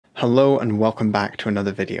Hello and welcome back to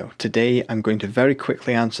another video. Today I'm going to very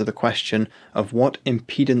quickly answer the question of what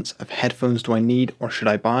impedance of headphones do I need or should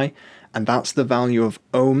I buy, and that's the value of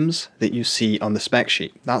ohms that you see on the spec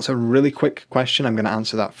sheet. That's a really quick question. I'm going to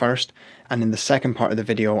answer that first, and in the second part of the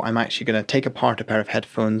video I'm actually going to take apart a pair of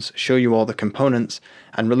headphones, show you all the components,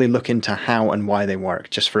 and really look into how and why they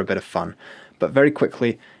work, just for a bit of fun. But very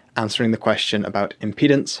quickly, answering the question about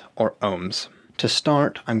impedance or ohms. To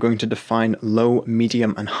start, I'm going to define low,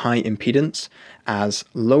 medium, and high impedance as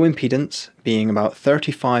low impedance being about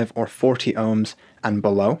 35 or 40 ohms and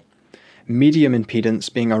below, medium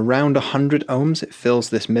impedance being around 100 ohms, it fills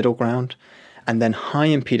this middle ground, and then high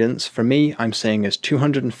impedance, for me, I'm saying is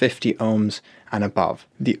 250 ohms and above.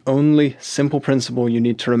 The only simple principle you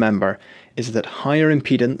need to remember is that higher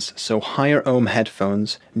impedance, so higher ohm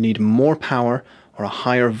headphones, need more power or a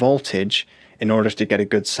higher voltage in order to get a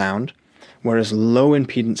good sound. Whereas low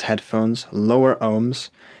impedance headphones, lower ohms,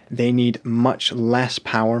 they need much less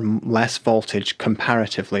power, less voltage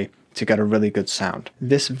comparatively to get a really good sound.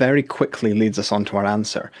 This very quickly leads us on to our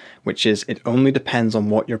answer, which is it only depends on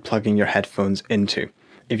what you're plugging your headphones into.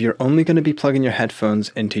 If you're only going to be plugging your headphones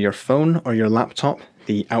into your phone or your laptop,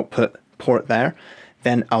 the output port there,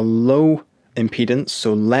 then a low impedance,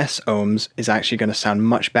 so less ohms, is actually going to sound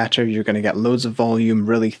much better. You're going to get loads of volume,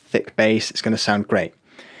 really thick bass, it's going to sound great.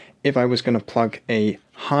 If I was going to plug a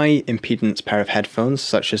high impedance pair of headphones,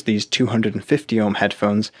 such as these 250 ohm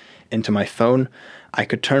headphones, into my phone, I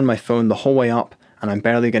could turn my phone the whole way up and I'm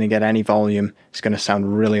barely going to get any volume. It's going to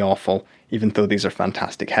sound really awful, even though these are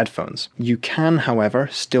fantastic headphones. You can, however,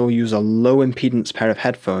 still use a low impedance pair of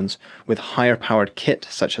headphones with higher powered kit,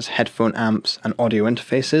 such as headphone amps and audio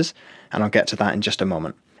interfaces, and I'll get to that in just a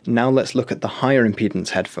moment. Now let's look at the higher impedance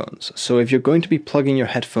headphones. So if you're going to be plugging your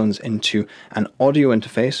headphones into an audio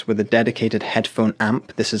interface with a dedicated headphone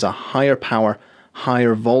amp, this is a higher power,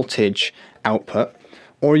 higher voltage output,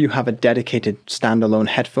 or you have a dedicated standalone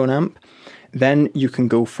headphone amp, then you can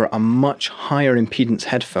go for a much higher impedance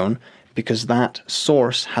headphone because that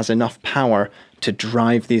source has enough power to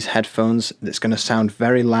drive these headphones that's going to sound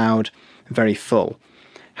very loud, very full.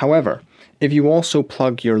 However, if you also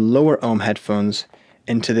plug your lower ohm headphones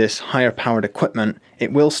into this higher powered equipment,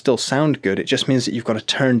 it will still sound good. It just means that you've got to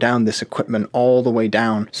turn down this equipment all the way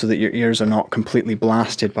down so that your ears are not completely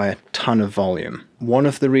blasted by a ton of volume. One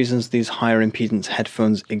of the reasons these higher impedance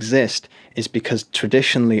headphones exist is because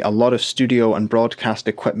traditionally a lot of studio and broadcast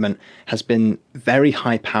equipment has been very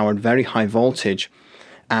high powered, very high voltage,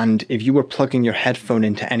 and if you were plugging your headphone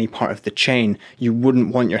into any part of the chain, you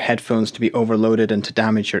wouldn't want your headphones to be overloaded and to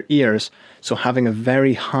damage your ears, so having a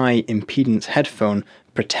very high impedance headphone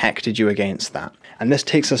protected you against that. And this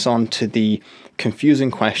takes us on to the confusing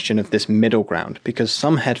question of this middle ground, because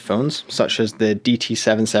some headphones, such as the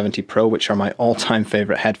DT770 Pro, which are my all-time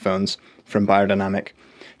favorite headphones from Beyerdynamic,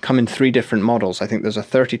 come in 3 different models. I think there's a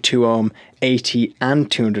 32 ohm, 80 and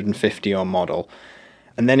 250 ohm model.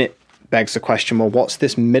 And then it begs the question, well, what's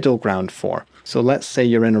this middle ground for? So let's say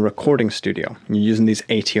you're in a recording studio and you're using these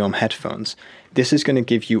 80 ohm headphones. This is going to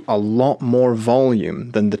give you a lot more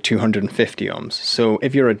volume than the 250 ohms. So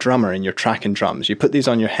if you're a drummer and you're tracking drums, you put these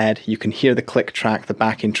on your head, you can hear the click track, the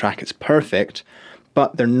backing track, it's perfect,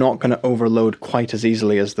 but they're not going to overload quite as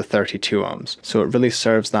easily as the 32 ohms. So it really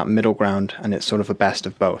serves that middle ground, and it's sort of a best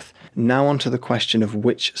of both. Now onto the question of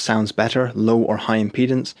which sounds better, low or high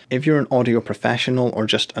impedance. If you're an audio professional or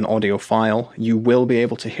just an audiophile, you will be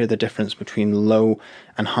able to hear the difference between low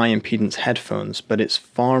and high impedance headphones, but it's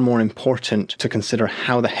far more important to consider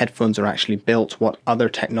how the headphones are actually built, what other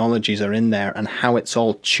technologies are in there, and how it's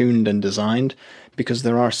all tuned and designed, because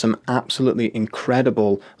there are some absolutely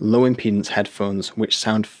incredible low impedance headphones which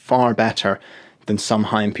sound far better than some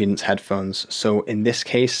high impedance headphones. So in this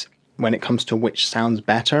case, when it comes to which sounds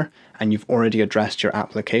better and you've already addressed your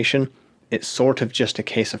application, it's sort of just a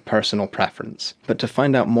case of personal preference. But to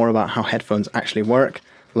find out more about how headphones actually work,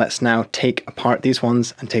 let's now take apart these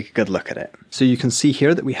ones and take a good look at it. So you can see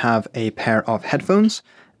here that we have a pair of headphones,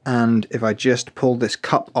 and if I just pull this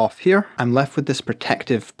cup off here, I'm left with this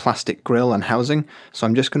protective plastic grill and housing, so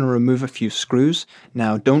I'm just going to remove a few screws.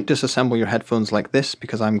 Now don't disassemble your headphones like this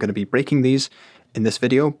because I'm going to be breaking these in this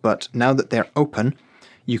video, but now that they're open,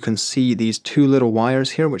 you can see these 2 little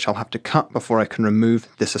wires here which I'll have to cut before I can remove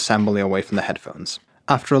this assembly away from the headphones.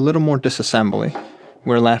 After a little more disassembly,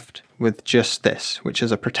 we're left with just this, which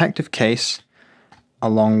is a protective case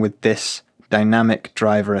along with this dynamic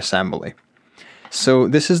driver assembly. So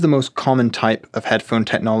this is the most common type of headphone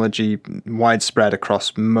technology, widespread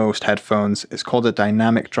across most headphones. It's called a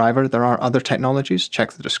dynamic driver. There are other technologies,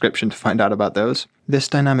 check the description to find out about those. This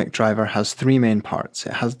dynamic driver has 3 main parts.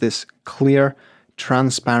 It has this clear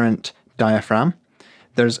transparent diaphragm.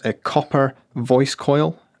 There's a copper voice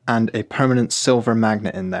coil and a permanent silver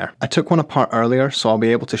magnet in there. I took one apart earlier, so I'll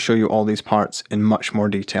be able to show you all these parts in much more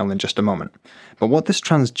detail in just a moment. But what this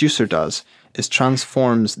transducer does is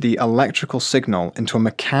transforms the electrical signal into a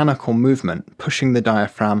mechanical movement, pushing the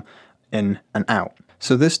diaphragm in and out.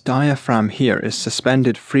 So this diaphragm here is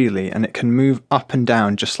suspended freely and it can move up and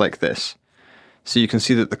down just like this. So you can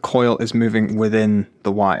see that the coil is moving within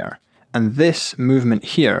the wire. And this movement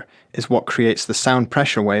here is what creates the sound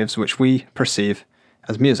pressure waves which we perceive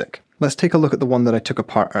as music. Let's take a look at the one that I took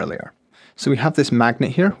apart earlier. So we have this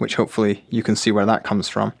magnet here, which hopefully you can see where that comes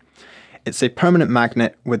from. It's a permanent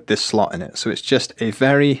magnet with this slot in it, so it's just a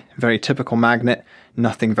very, very typical magnet,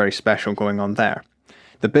 nothing very special going on there.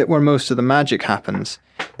 The bit where most of the magic happens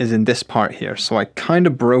is in this part here, so I kind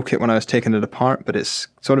of broke it when I was taking it apart, but it's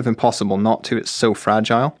sort of impossible not to, it's so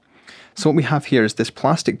fragile. So what we have here is this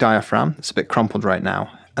plastic diaphragm, it's a bit crumpled right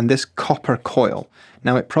now, and this copper coil.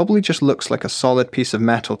 Now it probably just looks like a solid piece of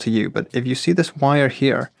metal to you, but if you see this wire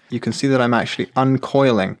here, you can see that I'm actually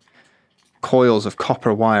uncoiling coils of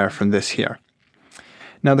copper wire from this here.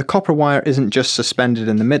 Now the copper wire isn't just suspended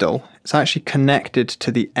in the middle, it's actually connected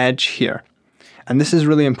to the edge here. And this is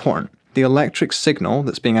really important. The electric signal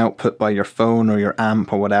that's being output by your phone or your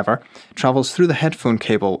amp or whatever travels through the headphone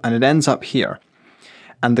cable and it ends up here.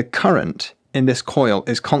 And the current in this coil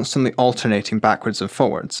is constantly alternating backwards and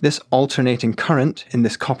forwards. This alternating current in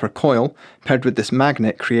this copper coil paired with this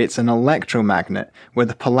magnet creates an electromagnet where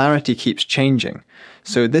the polarity keeps changing.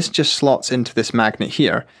 So this just slots into this magnet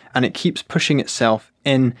here and it keeps pushing itself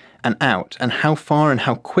in and out, and how far and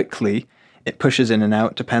how quickly it pushes in and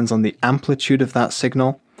out depends on the amplitude of that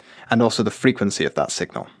signal and also the frequency of that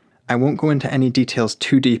signal. I won't go into any details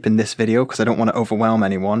too deep in this video because I don't want to overwhelm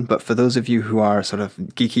anyone, but for those of you who are sort of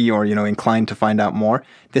geeky or, inclined to find out more,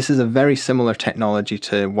 this is a very similar technology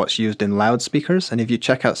to what's used in loudspeakers, and if you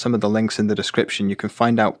check out some of the links in the description, you can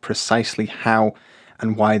find out precisely how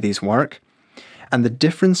and why these work. And the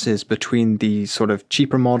differences between the sort of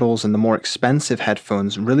cheaper models and the more expensive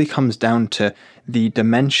headphones really comes down to the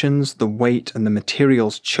dimensions, the weight, and the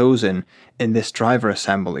materials chosen in this driver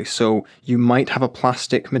assembly. So you might have a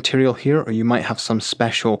plastic material here, or you might have some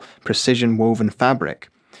special precision woven fabric.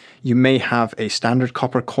 You may have a standard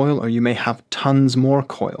copper coil, or you may have tons more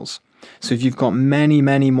coils. So if you've got many,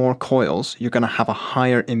 many more coils, you're going to have a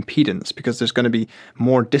higher impedance because there's going to be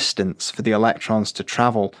more distance for the electrons to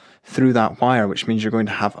travel through that wire, which means you're going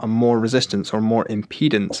to have a more resistance or more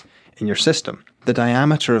impedance in your system. The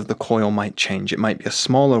diameter of the coil might change. It might be a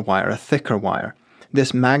smaller wire, a thicker wire.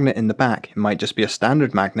 This magnet in the back, it might just be a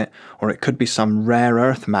standard magnet, or it could be some rare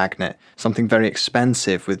earth magnet, something very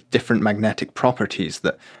expensive with different magnetic properties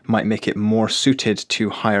that might make it more suited to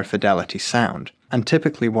higher fidelity sound. And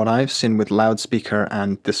typically what I've seen with loudspeaker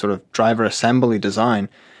and this sort of driver assembly design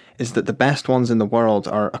is that the best ones in the world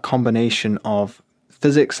are a combination of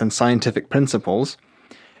physics and scientific principles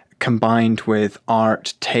combined with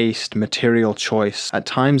art, taste, material choice. At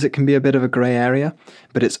times it can be a bit of a grey area,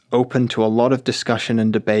 but it's open to a lot of discussion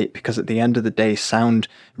and debate because at the end of the day, sound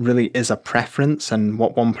really is a preference, and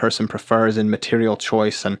what one person prefers in material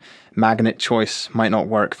choice and magnet choice might not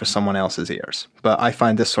work for someone else's ears. But I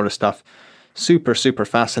find this sort of stuff super, super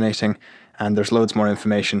fascinating, and there's loads more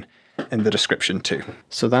information in the description too.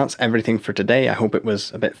 So that's everything for today. I hope it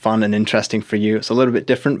was a bit fun and interesting for you. It's a little bit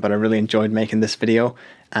different, but I really enjoyed making this video,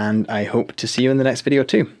 and I hope to see you in the next video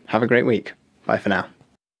too. Have a great week. Bye for now.